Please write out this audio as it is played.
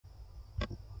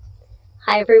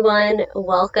Hi everyone,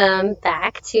 welcome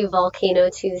back to Volcano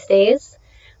Tuesdays.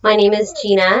 My name is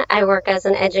Gina. I work as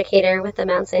an educator with the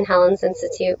Mount St. Helens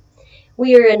Institute.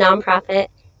 We are a nonprofit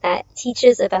that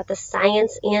teaches about the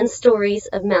science and stories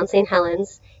of Mount St.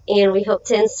 Helens, and we hope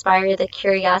to inspire the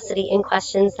curiosity and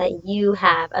questions that you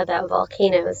have about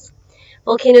volcanoes.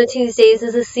 Volcano Tuesdays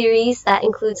is a series that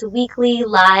includes weekly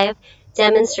live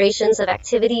demonstrations of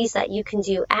activities that you can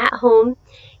do at home.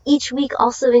 Each week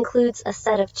also includes a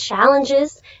set of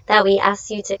challenges that we ask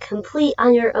you to complete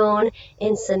on your own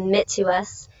and submit to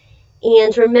us.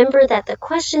 And remember that the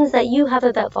questions that you have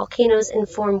about volcanoes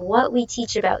inform what we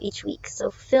teach about each week.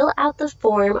 So fill out the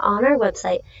form on our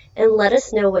website and let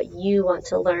us know what you want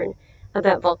to learn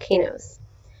about volcanoes.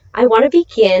 I want to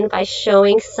begin by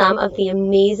showing some of the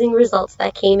amazing results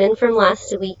that came in from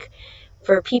last week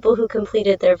for people who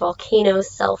completed their volcano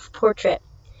self-portrait.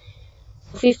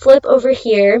 If we flip over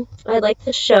here, I'd like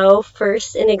to show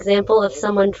first an example of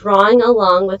someone drawing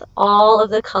along with all of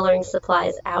the coloring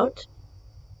supplies out.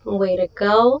 Way to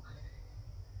go.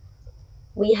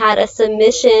 We had a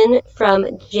submission from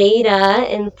Jada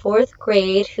in 4th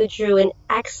grade who drew an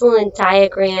excellent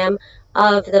diagram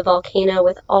of the volcano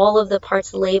with all of the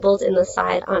parts labeled in the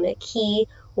side on a key.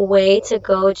 Way to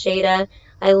go, Jada.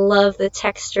 I love the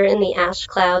texture in the ash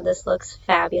cloud. This looks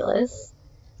fabulous.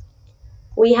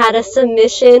 We had a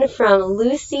submission from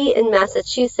Lucy in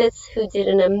Massachusetts who did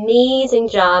an amazing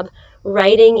job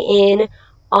writing in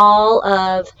all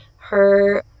of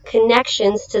her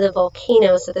connections to the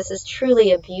volcano. So this is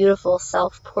truly a beautiful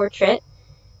self-portrait.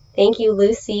 Thank you,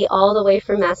 Lucy, all the way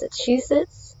from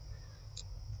Massachusetts.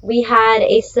 We had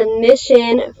a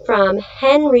submission from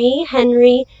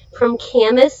Henry from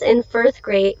Camas in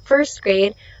 1st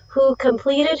grade, who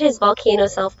completed his volcano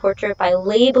self-portrait by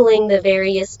labeling the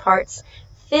various parts,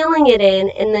 filling it in,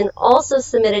 and then also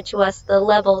submitted to us the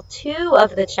level 2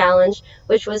 of the challenge,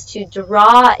 which was to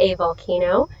draw a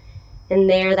volcano. And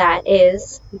there that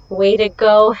is. Way to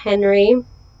go, Henry.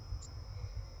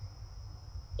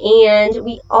 And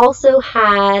we also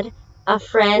had a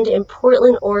friend in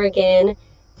Portland, Oregon,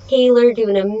 Taylor, do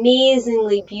an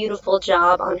amazingly beautiful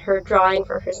job on her drawing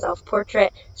for her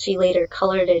self-portrait. She later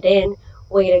colored it in.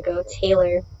 Way to go,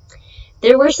 Taylor.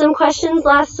 There were some questions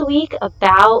last week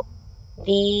about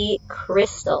the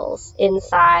crystals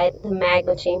inside the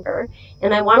magma chamber,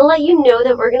 and I want to let you know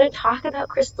that we're going to talk about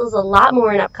crystals a lot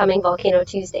more in upcoming Volcano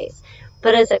Tuesdays.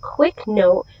 But as a quick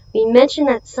note, we mentioned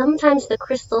that sometimes the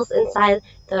crystals inside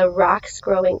the rocks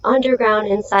growing underground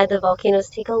inside the volcanoes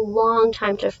take a long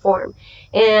time to form.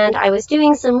 And I was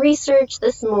doing some research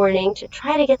this morning to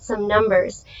try to get some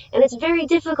numbers. And it's very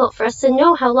difficult for us to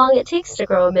know how long it takes to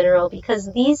grow a mineral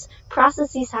because these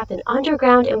processes happen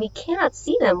underground and we cannot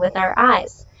see them with our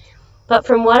eyes. But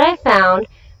from what I found,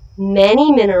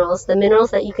 many minerals, the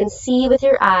minerals that you can see with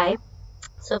your eye,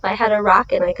 so if I had a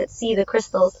rock and I could see the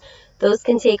crystals, those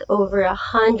can take over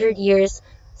 100 years,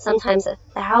 sometimes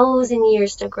 1,000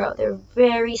 years to grow. They're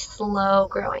very slow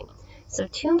growing. So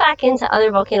tune back into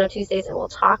other Volcano Tuesdays and we'll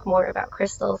talk more about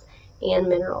crystals and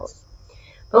minerals.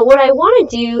 But what I want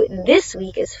to do this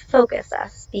week is focus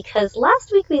us, because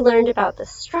last week we learned about the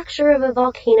structure of a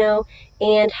volcano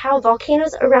and how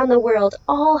volcanoes around the world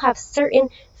all have certain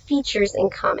features in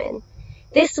common.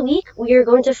 This week we are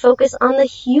going to focus on the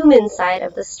human side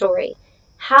of the story.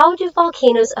 How do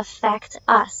volcanoes affect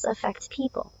us, affect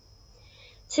people?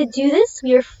 To do this,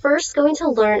 we are first going to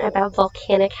learn about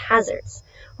volcanic hazards.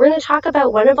 We're going to talk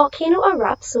about when a volcano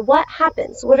erupts, what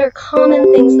happens, what are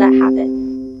common things that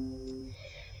happen.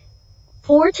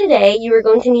 For today, you are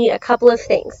going to need a couple of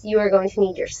things. You are going to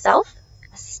need yourself,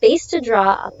 a space to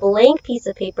draw, a blank piece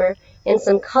of paper, and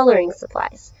some coloring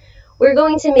supplies. We're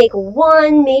going to make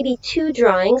 1, maybe 2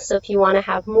 drawings, so if you want to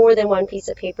have more than 1 piece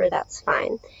of paper, that's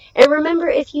fine. And remember,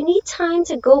 if you need time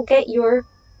to go get your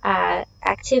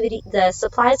the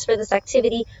supplies for this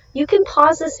activity, you can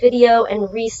pause this video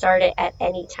and restart it at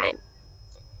any time.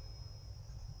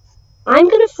 I'm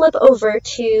going to flip over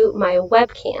to my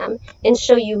webcam and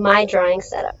show you my drawing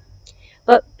setup.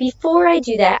 But before I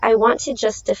do that, I want to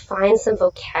just define some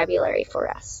vocabulary for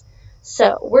us.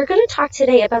 So we're going to talk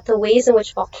today about the ways in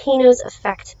which volcanoes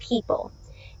affect people.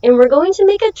 And we're going to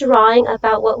make a drawing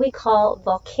about what we call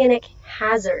volcanic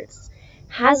hazards.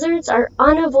 Hazards are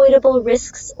unavoidable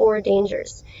risks or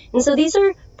dangers. And so these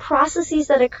are processes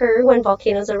that occur when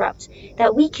volcanoes erupt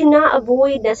that we cannot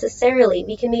avoid necessarily.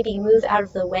 We can maybe move out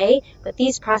of the way, but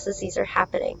these processes are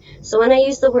happening. So when I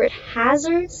use the word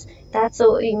hazards, that's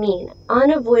what we mean,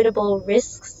 unavoidable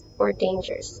risks or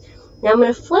dangers. Now I'm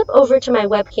going to flip over to my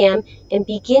webcam and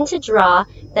begin to draw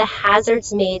the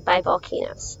hazards made by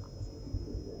volcanoes.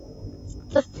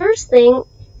 The first thing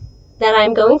that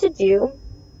I'm going to do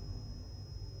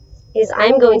is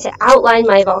I'm going to outline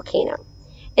my volcano.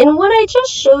 And what I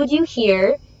just showed you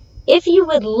here, if you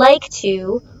would like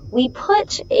to, we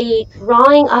put a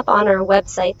drawing up on our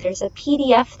website. There's a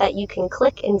PDF that you can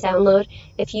click and download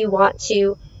if you want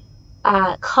to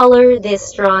color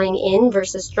this drawing in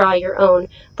versus draw your own.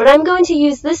 But I'm going to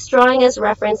use this drawing as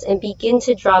reference and begin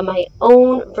to draw my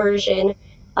own version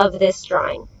of this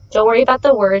drawing. Don't worry about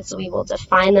the words, we will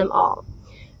define them all.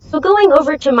 So going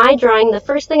over to my drawing, the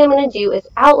first thing I'm going to do is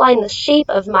outline the shape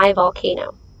of my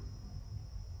volcano.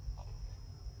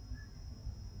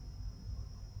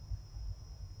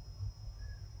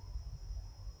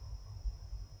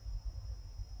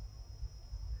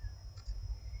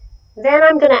 Then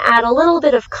I'm going to add a little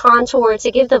bit of contour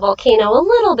to give the volcano a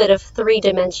little bit of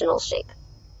three-dimensional shape.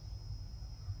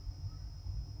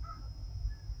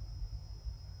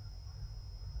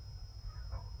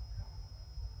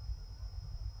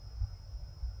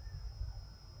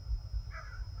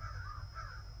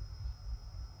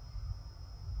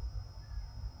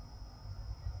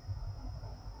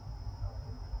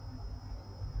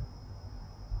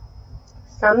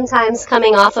 Sometimes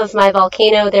coming off of my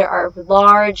volcano, there are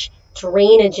large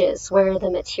drainages where the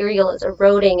material is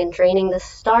eroding and draining the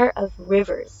start of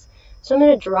rivers. So I'm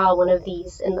going to draw one of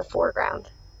these in the foreground.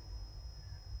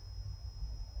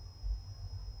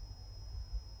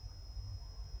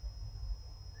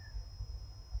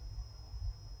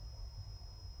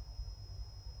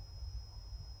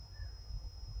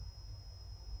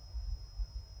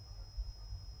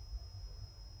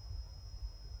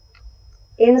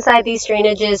 Inside these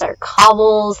drainages are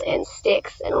cobbles and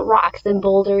sticks and rocks and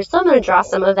boulders, so I'm going to draw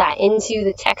some of that into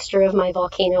the texture of my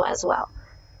volcano as well.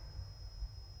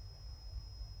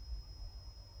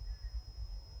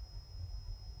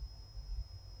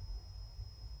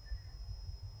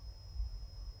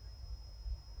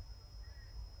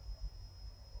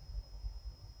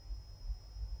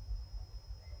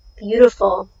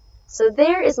 Beautiful. So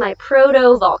there is my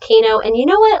proto-volcano, and you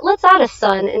know what? Let's add a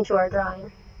sun into our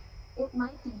drawing. It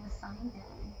might be a sunny day.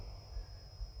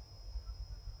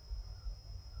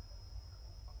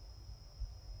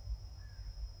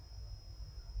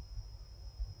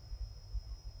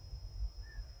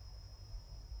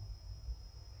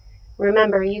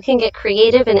 Remember, you can get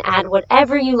creative and add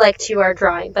whatever you like to our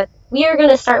drawing, but we are going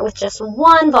to start with just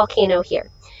one volcano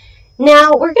here.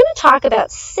 Now, we're going to talk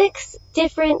about 6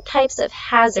 different types of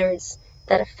hazards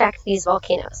that affect these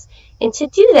volcanoes. And to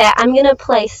do that, I'm going to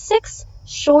play 6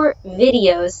 short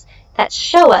videos that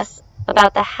show us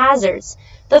about the hazards.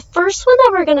 The first one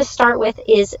that we're going to start with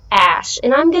is ash,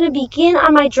 and I'm going to begin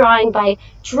on my drawing by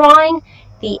drawing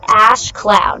the ash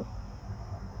cloud.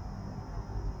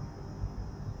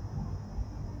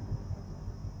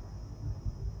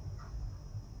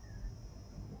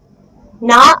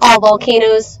 Not all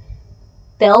volcanoes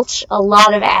belch a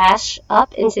lot of ash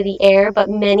up into the air, but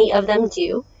many of them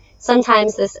do.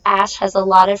 Sometimes this ash has a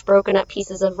lot of broken up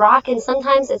pieces of rock, and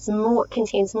sometimes it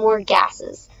contains more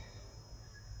gases.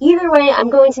 Either way,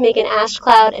 I'm going to make an ash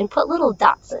cloud and put little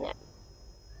dots in it.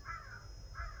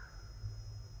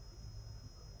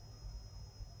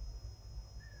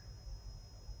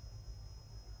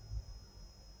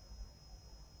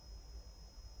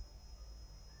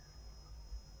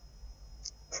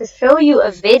 To show you a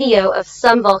video of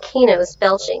some volcanoes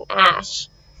belching ash,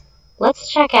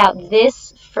 let's check out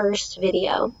this first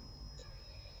video.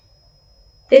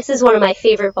 This is one of my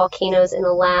favorite volcanoes in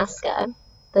Alaska.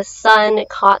 The sun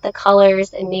caught the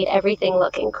colors and made everything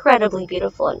look incredibly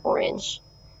beautiful and orange.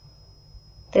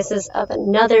 This is of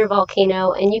another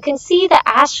volcano, and you can see the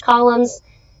ash columns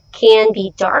can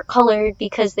be dark colored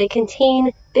because they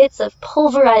contain bits of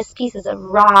pulverized pieces of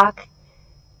rock,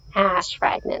 ash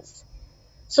fragments.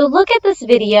 So look at this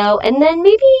video and then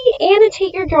maybe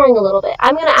annotate your drawing a little bit.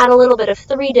 I'm going to add a little bit of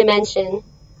 3-dimension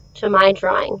to my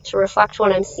drawing to reflect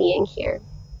what I'm seeing here.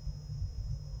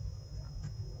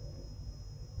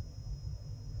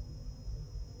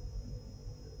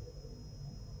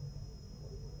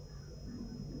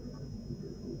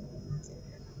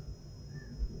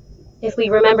 If we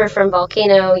remember from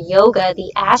volcano yoga,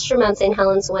 the ash from Mount St.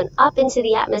 Helens went up into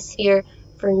the atmosphere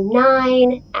for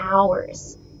 9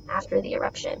 hours after the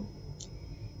eruption.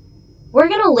 We're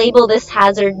going to label this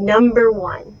hazard number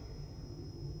 1.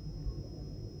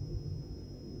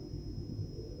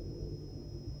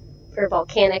 For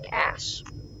volcanic ash.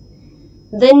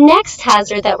 The next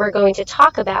hazard that we're going to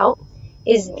talk about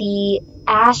is the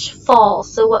ash fall,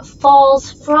 so what falls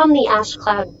from the ash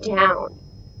cloud down.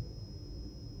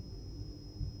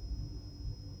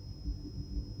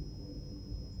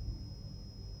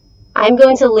 I'm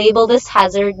going to label this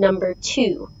hazard number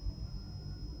 2.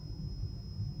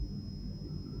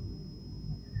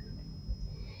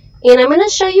 And I'm going to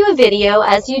show you a video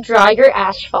as you draw your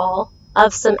ash fall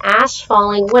of some ash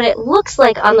falling, what it looks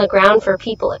like on the ground for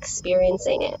people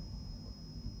experiencing it.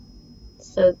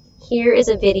 So here is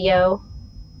a video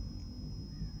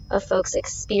of folks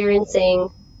experiencing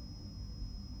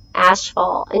ash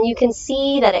fall. And you can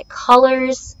see that it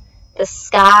colors the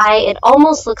sky. It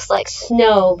almost looks like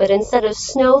snow, but instead of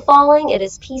snow falling, it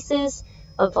is pieces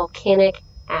of volcanic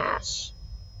ash.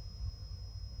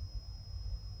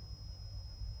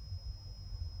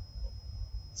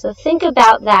 So think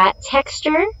about that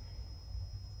texture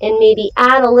and maybe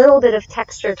add a little bit of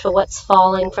texture to what's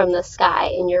falling from the sky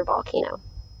in your volcano.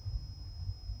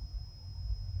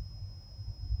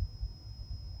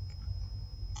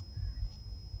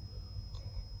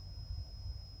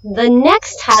 The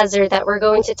next hazard that we're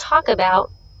going to talk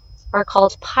about are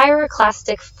called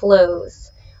pyroclastic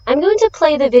flows. I'm going to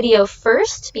play the video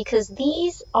first because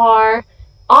these are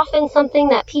often something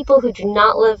that people who do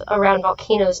not live around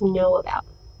volcanoes know about.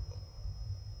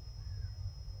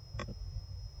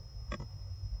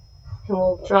 And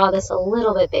we'll draw this a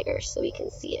little bit bigger so we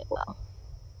can see it well.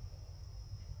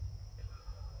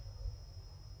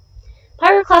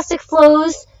 Pyroclastic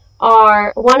flows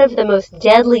are one of the most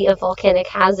deadly of volcanic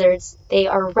hazards. They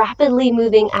are rapidly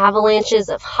moving avalanches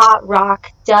of hot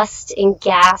rock, dust, and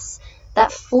gas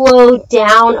that flow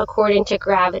down according to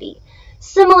gravity.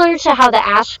 Similar to how the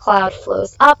ash cloud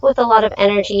flows up with a lot of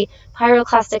energy,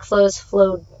 pyroclastic flows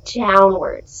flow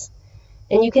downwards.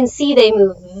 And you can see they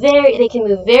can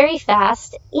move very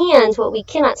fast, and what we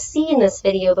cannot see in this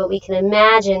video, but we can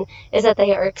imagine, is that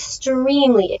they are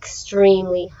extremely,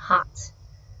 extremely hot.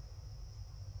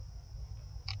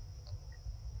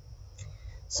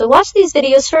 So watch these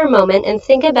videos for a moment and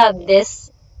think about this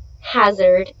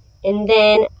hazard, and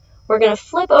then we're going to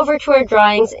flip over to our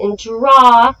drawings and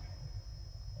draw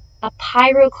a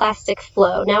pyroclastic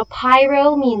flow. Now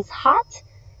pyro means hot,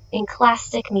 and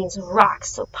clastic means rock.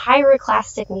 So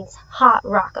pyroclastic means hot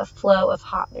rock, a flow of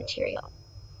hot material.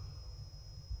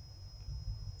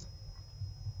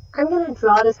 I'm going to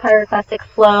draw this pyroclastic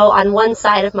flow on one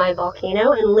side of my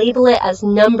volcano and label it as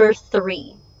number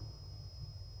 3.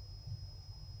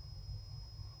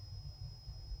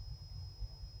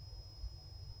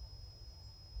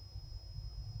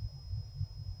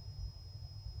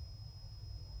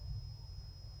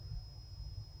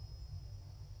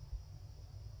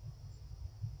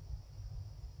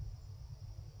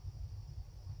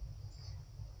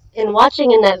 And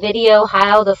watching in that video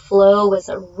how the flow was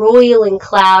a roiling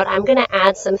cloud, I'm going to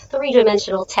add some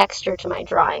 3-dimensional texture to my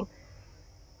drawing.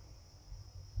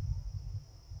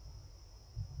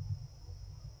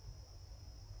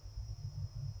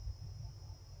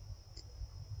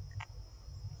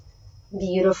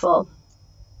 Beautiful.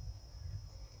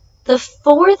 The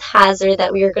fourth hazard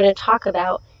that we are going to talk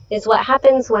about is what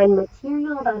happens when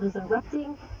material that is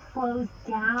erupting flows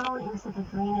down into the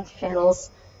drainage channels.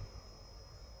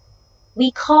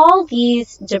 We call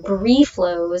these debris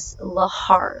flows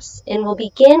lahars, and we'll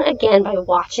begin again by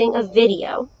watching a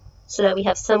video so that we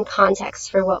have some context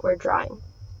for what we're drawing.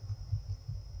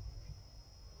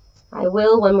 I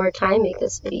will one more time make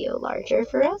this video larger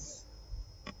for us.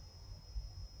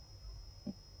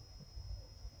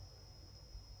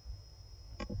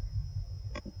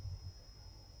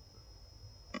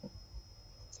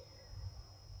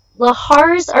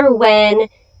 Lahars are when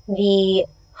the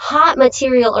hot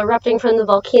material erupting from the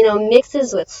volcano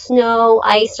mixes with snow,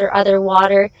 ice, or other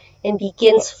water and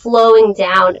begins flowing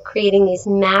down, creating these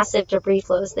massive debris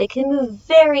flows. They can move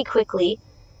very quickly,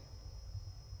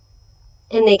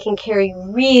 and they can carry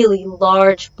really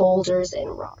large boulders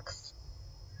and rocks.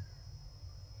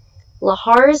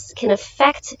 Lahars can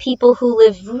affect people who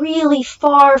live really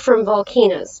far from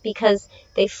volcanoes because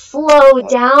they flow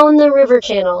down the river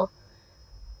channel.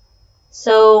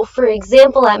 So, for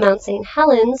example, at Mount St.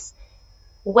 Helens,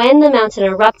 when the mountain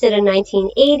erupted in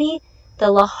 1980, the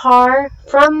lahar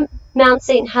from Mount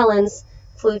St. Helens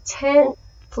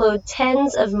flowed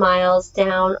tens of miles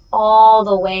down all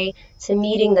the way to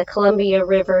meeting the Columbia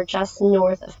River just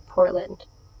north of Portland.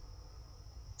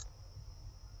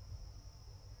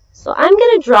 So I'm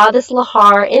going to draw this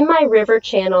lahar in my river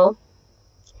channel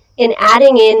and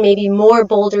adding in maybe more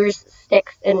boulders,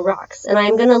 sticks, and rocks. And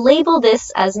I'm going to label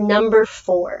this as number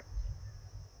 4.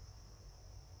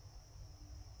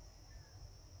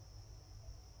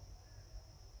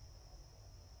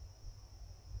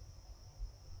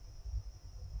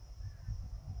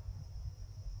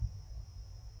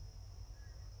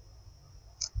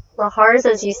 Lahars,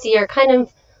 as you see, are kind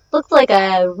of look like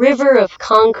a river of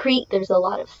concrete. There's a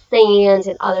lot of sand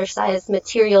and other sized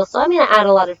material, so I'm going to add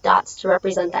a lot of dots to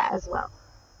represent that as well.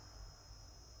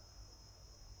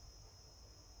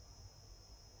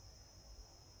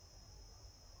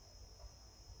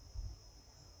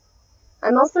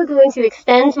 I'm also going to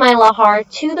extend my lahar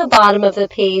to the bottom of the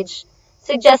page,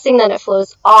 suggesting that it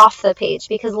flows off the page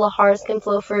because lahars can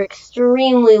flow for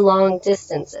extremely long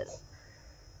distances.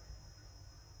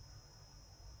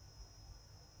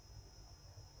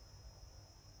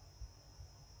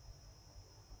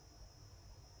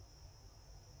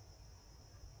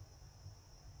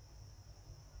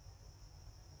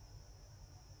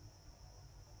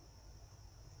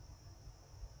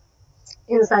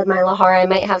 Inside my lahar, I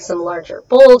might have some larger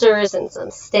boulders and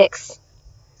some sticks.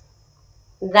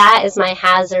 That is my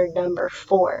hazard number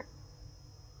 4.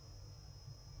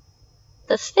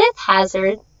 The 5th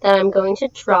hazard that I'm going to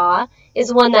draw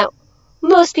is one that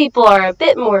most people are a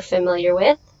bit more familiar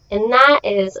with, and that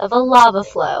is of a lava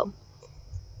flow.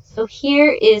 So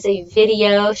here is a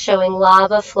video showing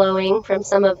lava flowing from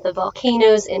some of the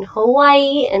volcanoes in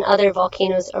Hawaii and other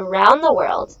volcanoes around the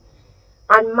world.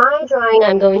 On my drawing,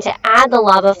 I'm going to add the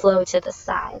lava flow to the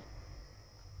side.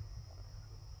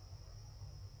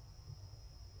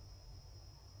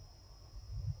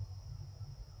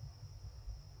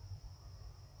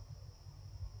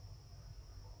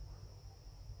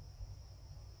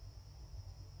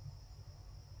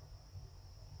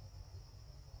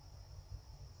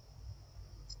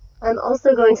 I'm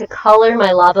also going to color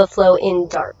my lava flow in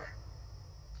dark.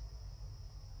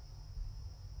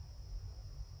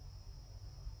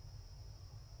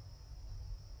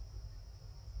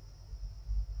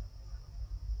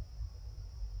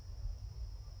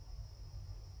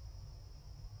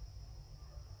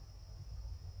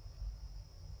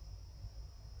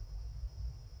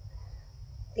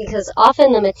 Because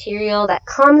often the material that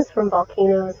comes from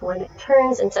volcanoes when it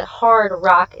turns into hard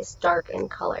rock is dark in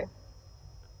color.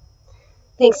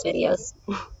 Thanks, videos.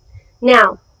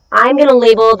 Now, I'm going to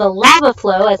label the lava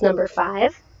flow as number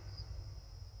 5.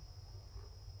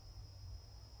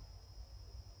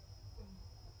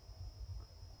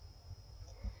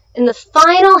 And the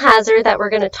final hazard that we're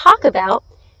going to talk about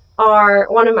are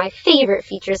one of my favorite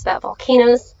features about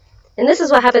volcanoes. And this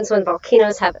is what happens when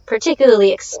volcanoes have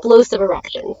particularly explosive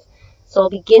eruptions. So I'll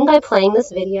begin by playing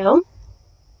this video.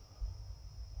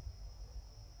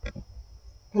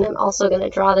 And I'm also going to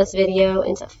draw this video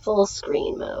into full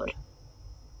screen mode.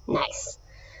 Nice.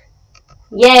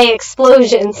 Yay,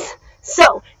 explosions.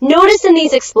 So, notice in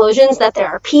these explosions that there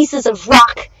are pieces of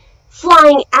rock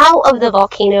flying out of the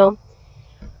volcano.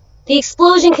 The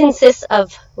explosion consists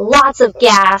of lots of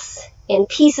gas and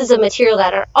pieces of material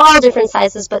that are all different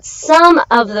sizes, but some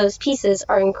of those pieces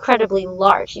are incredibly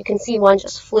large. You can see one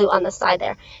just flew on the side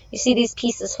there. You see these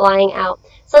pieces flying out.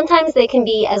 Sometimes they can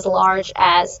be as large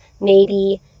as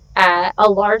maybe a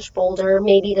large boulder,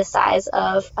 maybe the size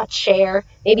of a chair,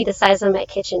 maybe the size of my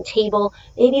kitchen table,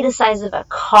 maybe the size of a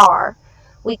car.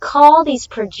 We call these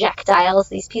projectiles,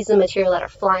 these pieces of material that are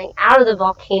flying out of the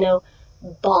volcano,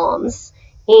 bombs.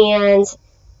 And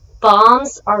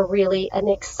bombs are really an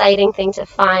exciting thing to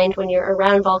find when you're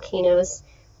around volcanoes.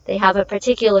 They have a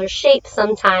particular shape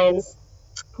sometimes.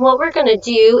 What we're going to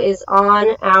do is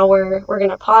we're going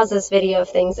to pause this video of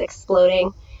things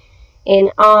exploding,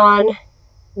 and on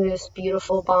those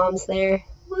beautiful bombs there,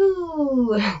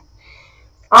 woo!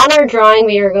 On our drawing,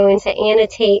 we are going to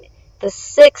annotate the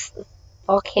 6th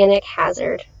volcanic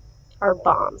hazard, our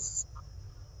bombs.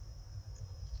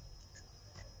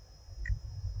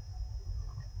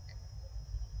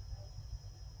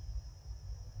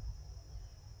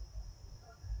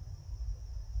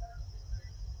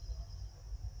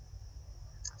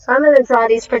 So I'm going to draw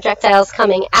these projectiles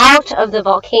coming out of the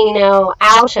volcano,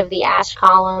 out of the ash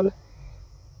column,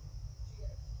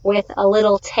 with a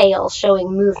little tail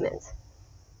showing movement.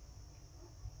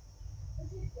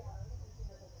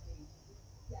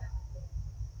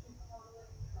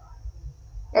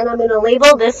 And I'm going to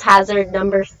label this hazard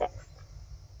number 6.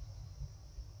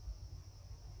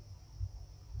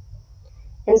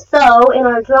 And so in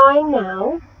our drawing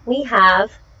now, we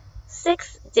have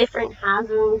 6 different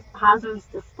hazards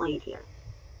displayed here.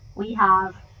 We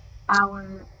have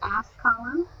our ash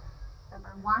column,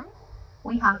 number 1.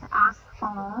 We have ash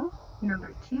fall,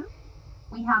 number 2.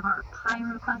 We have our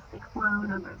pyroclastic flow,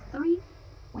 number 3.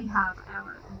 We have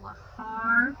our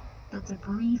lahar, the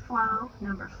debris flow,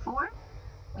 number 4.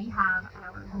 We have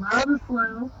our lava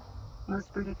flow,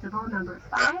 most predictable, number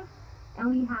 5. And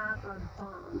we have our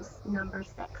bombs, number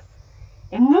 6.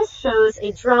 And this shows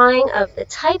a drawing of the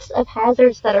types of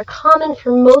hazards that are common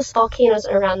for most volcanoes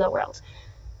around the world.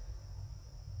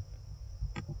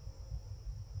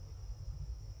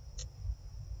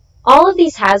 All of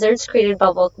these hazards created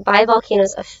by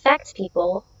volcanoes affect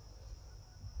people,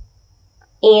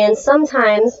 and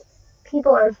sometimes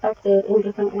people are affected in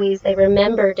different ways. They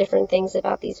remember different things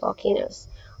about these volcanoes.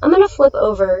 I'm going to flip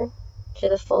over to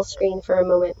the full screen for a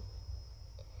moment.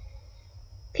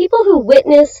 People who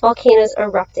witness volcanoes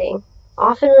erupting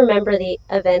often remember the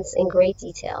events in great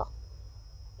detail.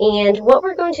 And what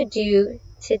we're going to do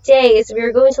today is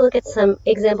we're going to look at some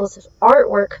examples of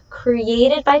artwork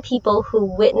created by people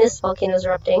who witness volcanoes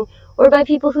erupting or by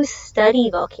people who study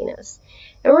volcanoes.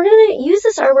 And we're going to use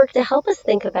this artwork to help us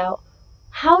think about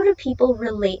how do people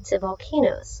relate to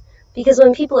volcanoes? Because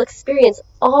when people experience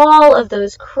all of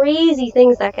those crazy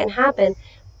things that can happen,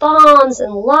 bombs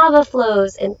and lava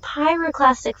flows and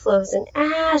pyroclastic flows and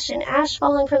ash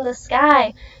falling from the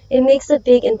sky, it makes a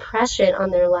big impression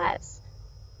on their lives.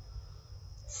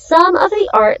 Some of the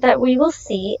art that we will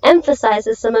see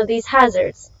emphasizes some of these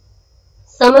hazards.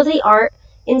 Some of the art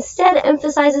instead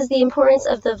emphasizes the importance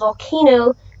of the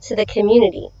volcano to the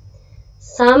community.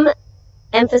 Some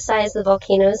emphasize the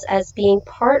volcanoes as being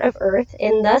part of Earth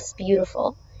and thus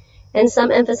beautiful, and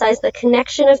some emphasize the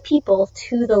connection of people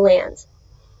to the land.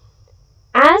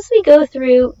 As we go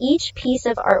through each piece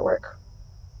of artwork,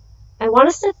 I want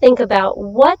us to think about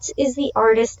what is the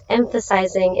artist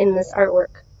emphasizing in this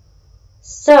artwork.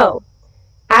 So,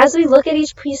 as we look at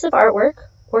each piece of artwork,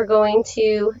 we're going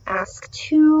to ask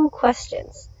two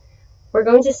questions. We're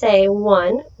going to say,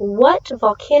 one, what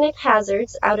volcanic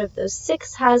hazards out of those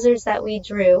 6 hazards that we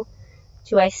drew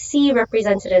do I see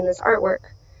represented in this artwork?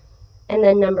 And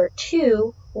then number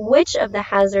 2, which of the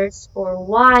hazards or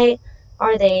why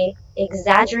are they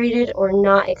exaggerated or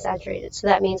not exaggerated? So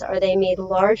that means, are they made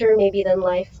larger maybe than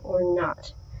life or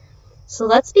not? So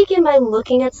let's begin by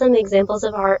looking at some examples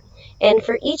of art, and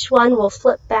for each one we'll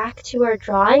flip back to our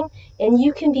drawing, and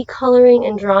you can be coloring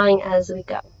and drawing as we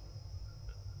go.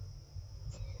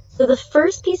 So the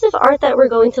first piece of art that we're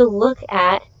going to look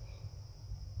at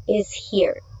is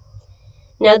here.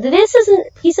 Now this is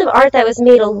a piece of art that was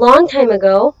made a long time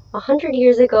ago, 100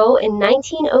 years ago in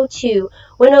 1902,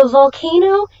 when a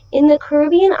volcano in the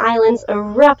Caribbean islands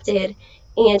erupted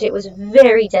and it was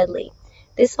very deadly.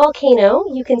 This volcano,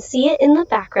 you can see it in the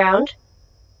background.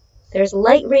 There's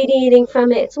light radiating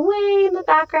from it. It's way in the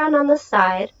background on the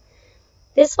side.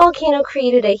 This volcano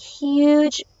created a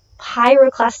huge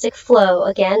pyroclastic flow.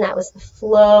 Again, that was the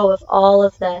flow of all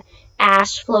of the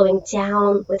ash flowing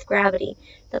down with gravity.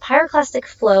 The pyroclastic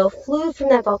flow flew from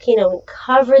that volcano and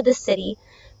covered the city.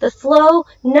 The flow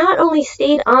not only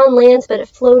stayed on land, but it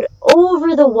flowed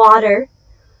over the water.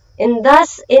 And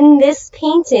thus, in this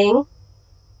painting,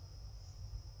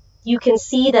 you can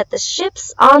see that the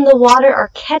ships on the water are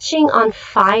catching on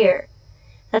fire.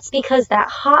 That's because that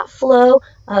hot flow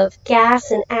of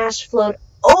gas and ash flowed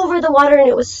over the water, and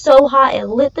it was so hot it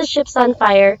lit the ships on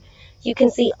fire. You can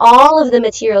see all of the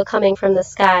material coming from the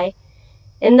sky.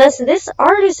 And thus this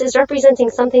artist is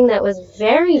representing something that was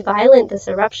very violent, this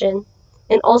eruption,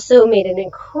 and also made an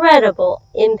incredible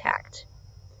impact.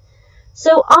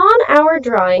 So on our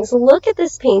drawings, look at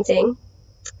this painting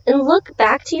and look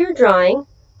back to your drawing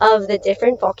of the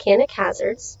different volcanic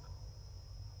hazards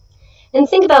and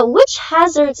think about which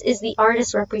hazards is the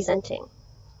artist representing.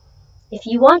 If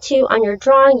you want to, on your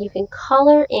drawing, you can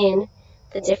color in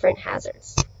the different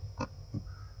hazards.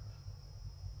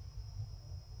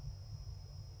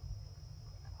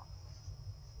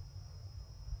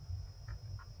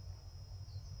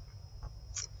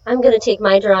 I'm going to take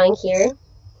my drawing here,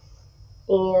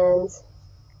 and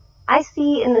I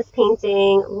see in this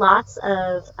painting lots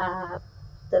of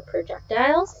the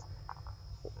projectiles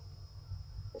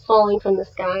falling from the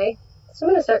sky. So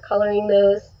I'm going to start coloring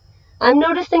those. I'm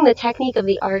noticing the technique of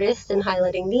the artist in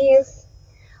highlighting these.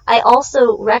 I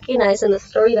also recognize in the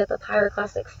story that the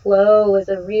pyroclastic flow was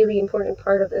a really important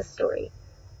part of this story.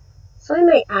 So I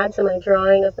might add to my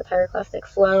drawing of the pyroclastic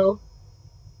flow,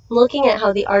 looking at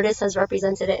how the artist has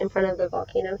represented it in front of the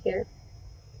volcano here.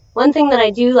 One thing that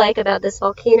I do like about this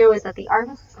volcano is that the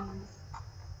artist chose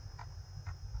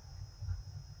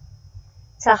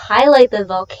to highlight the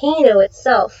volcano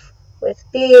itself with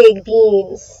big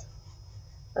beams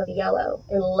of yellow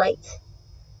and light.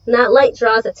 And that light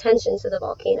draws attention to the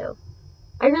volcano.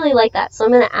 I really like that, so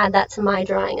I'm going to add that to my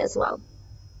drawing as well.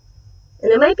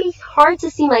 And it might be hard to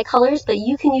see my colors, but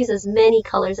you can use as many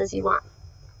colors as you want.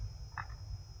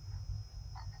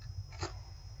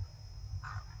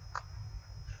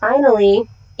 Finally,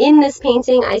 in this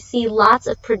painting, I see lots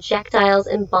of projectiles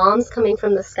and bombs coming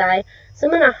from the sky, so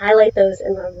I'm going to highlight those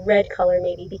in a red color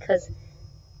maybe, because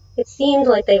it seemed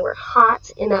like they were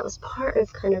hot, and that was part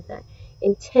of kind of the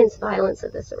intense violence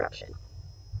of this eruption.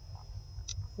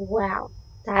 Wow,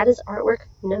 that is artwork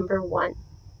number 1.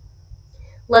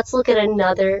 Let's look at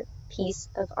another piece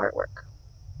of artwork.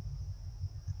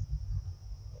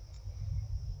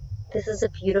 This is a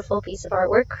beautiful piece of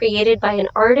artwork created by an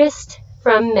artist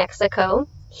from Mexico.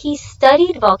 He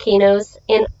studied volcanoes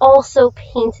and also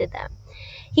painted them.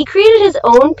 He created his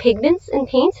own pigments in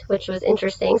paint, which was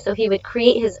interesting. So he would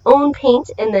create his own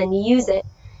paint and then use it.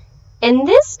 And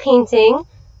this painting,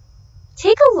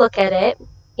 take a look at it.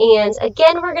 And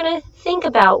again, we're going to think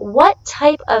about what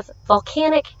type of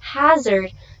volcanic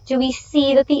hazard do we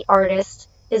see that the artist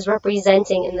is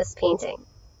representing in this painting.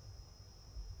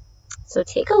 So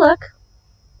take a look.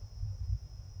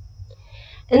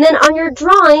 And then on your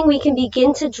drawing, we can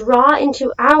begin to draw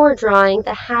into our drawing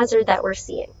the hazard that we're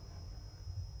seeing.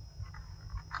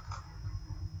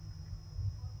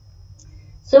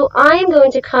 So I'm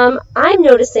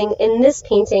noticing in this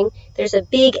painting, there's a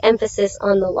big emphasis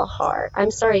on the lahar.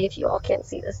 I'm sorry if you all can't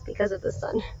see this because of the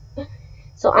sun.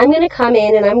 So I'm going to come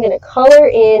in and I'm going to color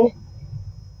in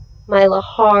my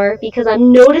lahar because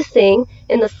I'm noticing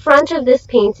in the front of this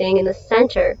painting, in the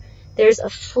center, there's a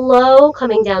flow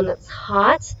coming down that's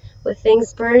hot with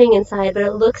things burning inside, but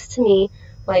it looks to me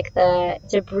like the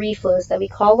debris flows that we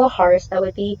call lahars. That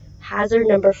would be hazard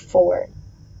number 4.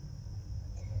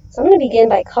 So I'm going to begin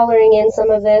by coloring in some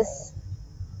of this.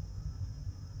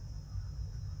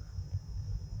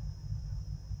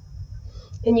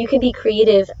 And you can be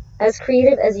creative as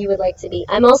you would like to be.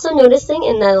 I'm also noticing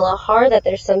in the lahar that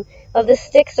there's some of the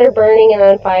sticks are burning and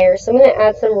on fire. So I'm going to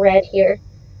add some red here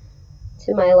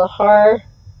to my lahar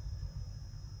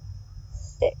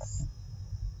sticks.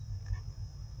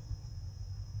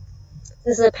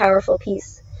 This is a powerful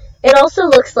piece. It also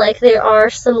looks like there are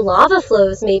some lava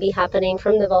flows maybe happening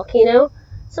from the volcano.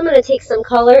 So I'm going to take some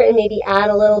color and maybe add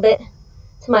a little bit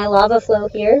to my lava flow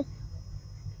here.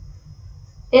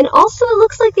 And also it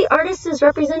looks like the artist is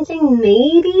representing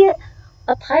maybe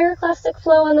a pyroclastic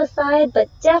flow on the side, but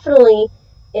definitely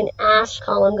an ash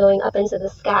column going up into the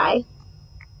sky.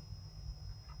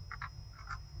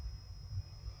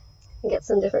 Get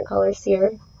some different colors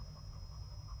here.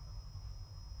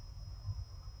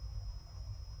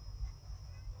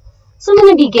 So I'm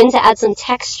going to begin to add some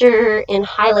texture and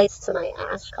highlights to my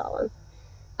ash column.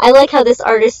 I like how this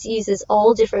artist uses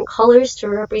all different colors to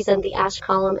represent the ash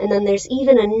column, and then there's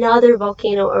even another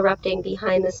volcano erupting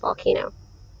behind this volcano.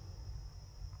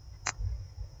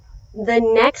 The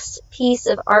next piece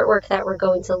of artwork that we're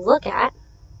going to look at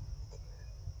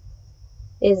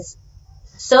is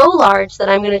so large that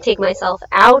I'm going to take myself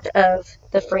out of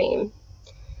the frame.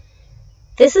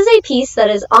 This is a piece that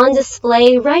is on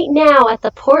display right now at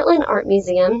the Portland Art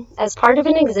Museum as part of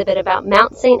an exhibit about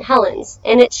Mount St. Helens,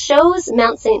 and it shows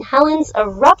Mount St. Helens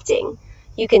erupting.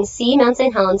 You can see Mount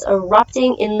St. Helens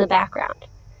erupting in the background.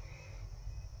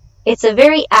 It's a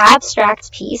very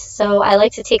abstract piece, so I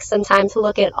like to take some time to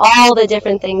look at all the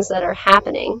different things that are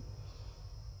happening.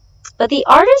 But the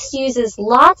artist uses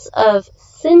lots of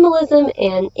symbolism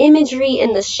and imagery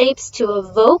in the shapes to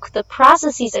evoke the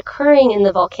processes occurring in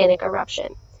the volcanic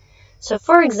eruption. So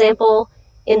for example,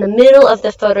 in the middle of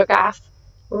the photograph,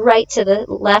 right to the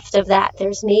left of that,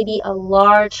 there's maybe a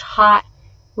large, hot,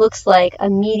 looks like a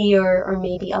meteor or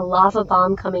maybe a lava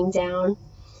bomb coming down.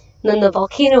 And then the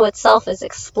volcano itself is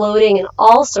exploding in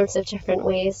all sorts of different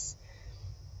ways.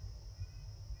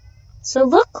 So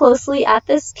look closely at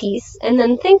this piece and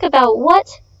then think about what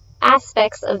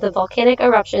aspects of the volcanic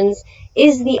eruptions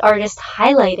is the artist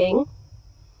highlighting?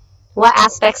 What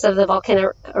aspects of the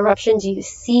volcanic eruption do you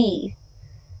see?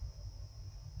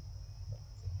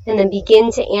 And then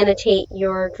begin to annotate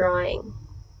your drawing.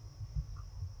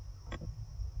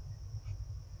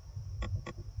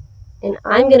 And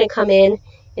I'm going to come in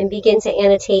and begin to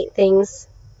annotate things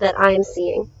that I'm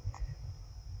seeing.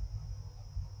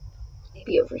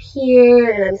 Maybe over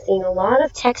here, and I'm seeing a lot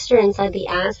of texture inside the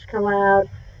ash cloud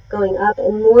going up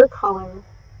and more color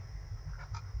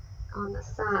on the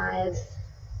sides.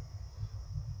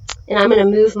 And I'm going to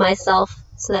move myself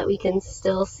so that we can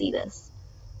still see this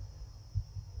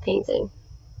painting.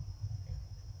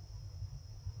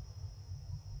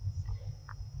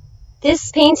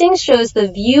 This painting shows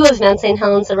the view of Mount St.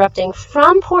 Helens erupting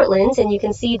from Portland, and you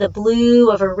can see the blue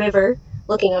of a river,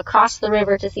 looking across the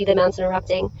river to see the mountain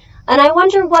erupting. And I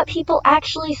wonder what people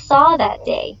actually saw that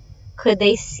day. Could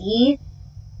they see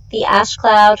the ash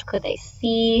cloud? Could they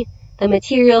see the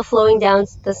material flowing down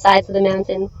the sides of the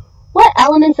mountain? What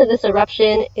elements of this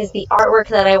eruption is the artwork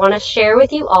that I want to share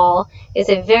with you all is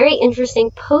a very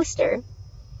interesting poster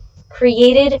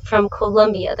created from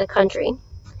Colombia, the country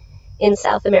in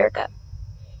South America.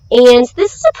 And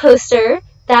this is a poster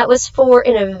that was for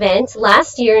an event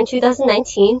last year in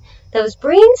 2019 that was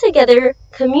bringing together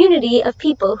a community of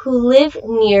people who live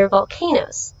near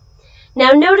volcanoes.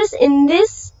 Now notice in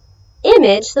this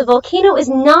image, the volcano is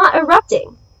not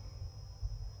erupting.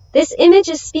 This image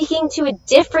is speaking to a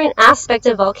different aspect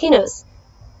of volcanoes.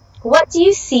 What do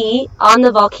you see on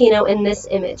the volcano in this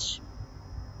image?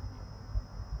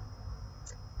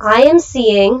 I am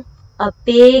seeing a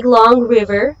big long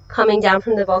river coming down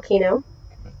from the volcano.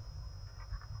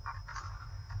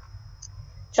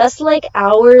 Just like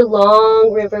our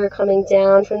long river coming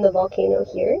down from the volcano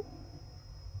here.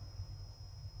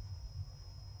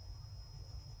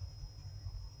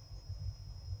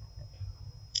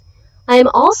 I'm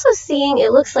also seeing,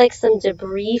 it looks like some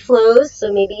debris flows,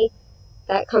 so maybe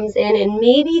that comes in, and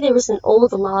maybe there was an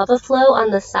old lava flow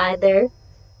on the side there.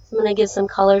 So I'm going to give some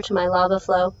color to my lava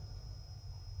flow.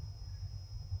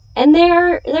 And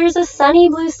there's a sunny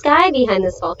blue sky behind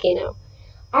this volcano.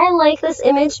 I like this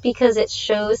image because it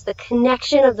shows the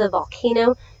connection of the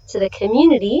volcano to the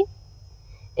community,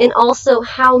 and also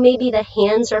how maybe the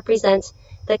hands represent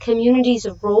the community's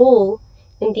role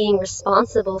in being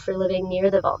responsible for living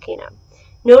near the volcano.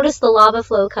 Notice the lava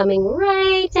flow coming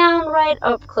right down, right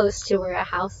up close to where a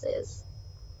house is.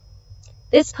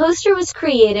 This poster was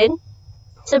created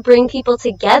to bring people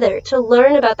together to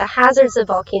learn about the hazards of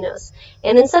volcanoes.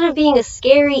 And instead of being a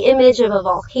scary image of a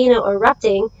volcano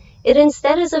erupting, it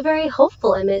instead is a very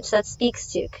hopeful image that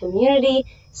speaks to community,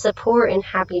 support, and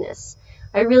happiness.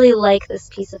 I really like this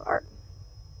piece of art.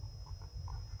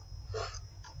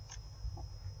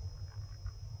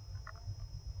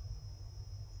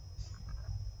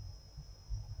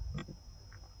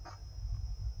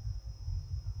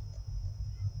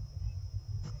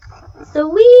 So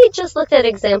we just looked at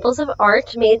examples of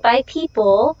art made by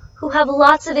people who have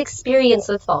lots of experience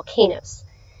with volcanoes.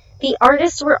 The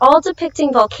artists were all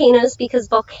depicting volcanoes because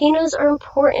volcanoes are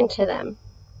important to them.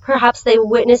 Perhaps they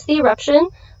witnessed the eruption,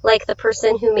 like the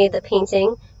person who made the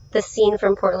painting, the scene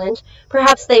from Portland.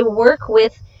 Perhaps they work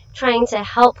with trying to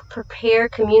help prepare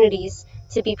communities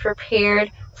to be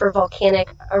prepared for volcanic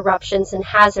eruptions and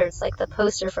hazards, like the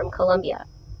poster from Colombia.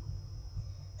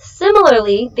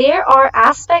 Similarly, there are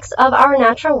aspects of our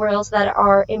natural world that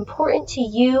are important to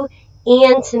you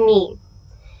and to me.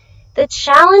 The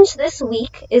challenge this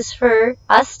week is for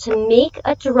us to make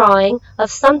a drawing of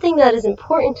something that is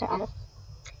important to us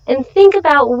and think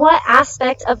about what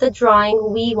aspect of the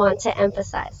drawing we want to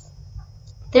emphasize.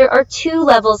 There are two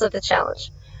levels of the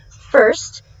challenge.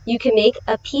 First, you can make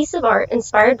a piece of art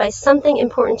inspired by something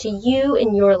important to you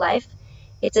in your life.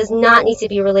 It does not need to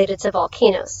be related to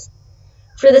volcanoes.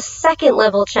 For the second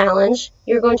level challenge,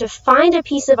 you're going to find a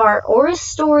piece of art or a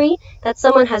story that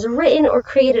someone has written or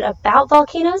created about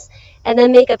volcanoes, and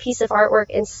then make a piece of artwork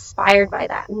inspired by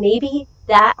that. Maybe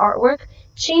that artwork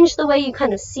changed the way you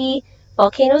kind of see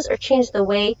volcanoes, or changed the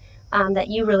way that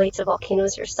you relate to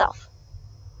volcanoes yourself.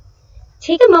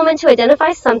 Take a moment to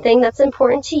identify something that's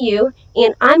important to you,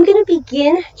 and I'm going to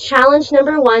begin challenge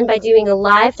number 1 by doing a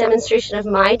live demonstration of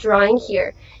my drawing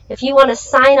here. If you want to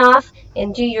sign off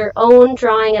and do your own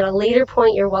drawing at a later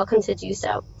point, you're welcome to do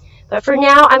so. But for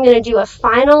now, I'm going to do a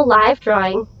final live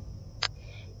drawing,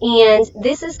 and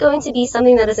this is going to be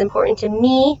something that is important to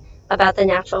me about the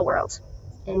natural world.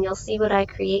 And you'll see what I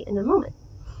create in a moment.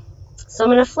 So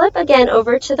I'm going to flip again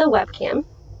over to the webcam.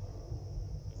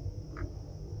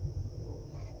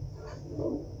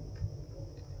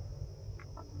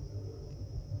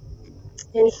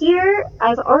 And here,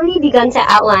 I've already begun to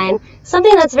outline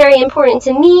something that's very important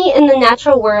to me in the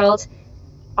natural world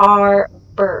are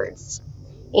birds.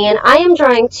 And I am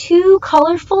drawing 2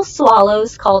 colorful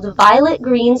swallows called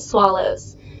violet-green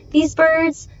swallows. These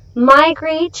birds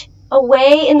migrate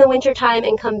away in the wintertime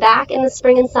and come back in the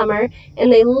spring and summer,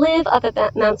 and they live up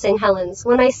at Mount St. Helens.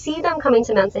 When I see them coming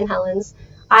to Mount St. Helens,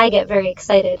 I get very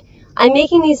excited. I'm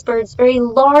making these birds very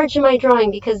large in my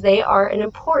drawing because they are an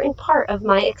important part of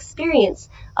my experience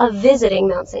of visiting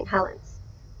Mount St. Helens.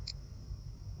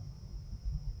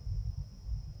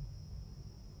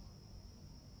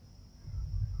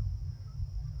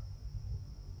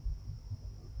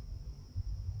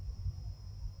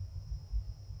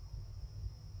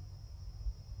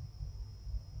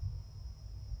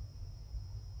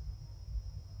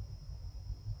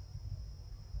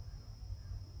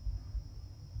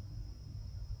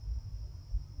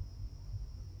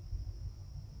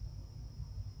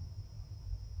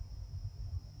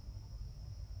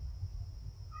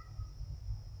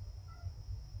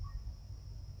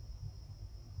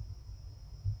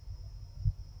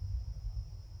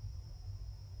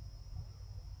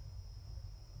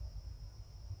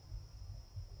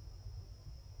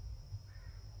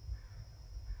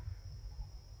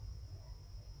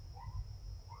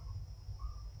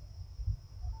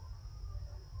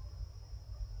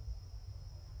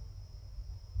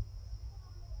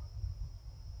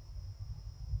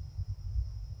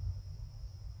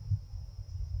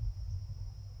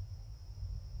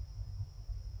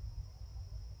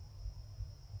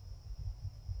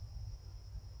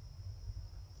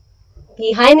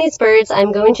 behind these birds,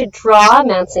 I'm going to draw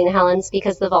Mount St. Helens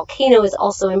because the volcano is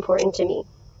also important to me.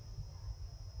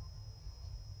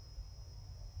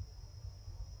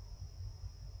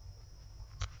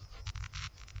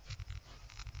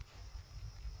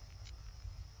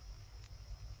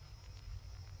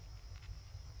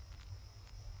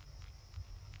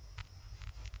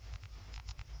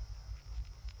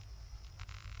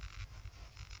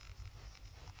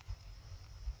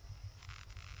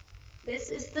 This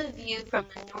is the view from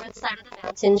the north side of the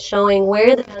mountain, showing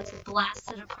where the mountain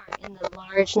blasted apart in the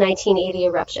large 1980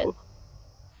 eruption.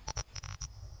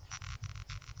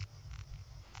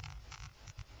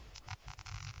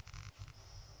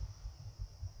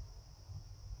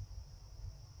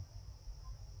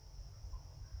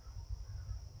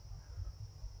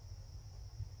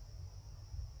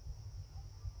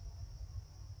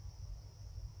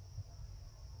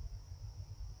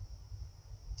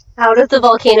 Out of the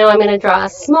volcano, I'm going to draw a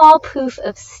small poof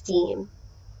of steam.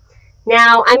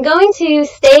 Now, I'm going to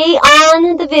stay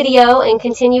on the video and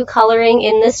continue coloring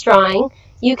in this drawing.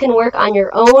 You can work on your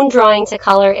own drawing to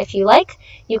color if you like.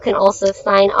 You can also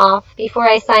sign off. Before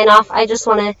I sign off, I just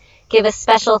want to give a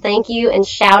special thank you and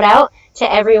shout out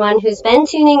to everyone who's been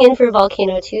tuning in for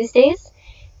Volcano Tuesdays.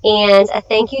 And a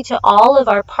thank you to all of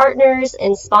our partners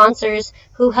and sponsors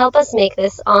who help us make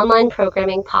this online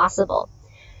programming possible.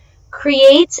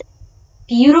 Create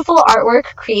beautiful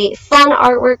artwork, create fun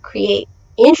artwork, create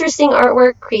interesting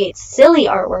artwork, create silly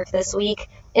artwork this week,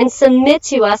 and submit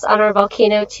to us on our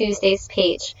Volcano Tuesdays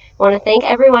page. I want to thank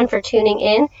everyone for tuning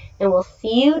in, and we'll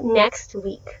see you next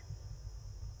week.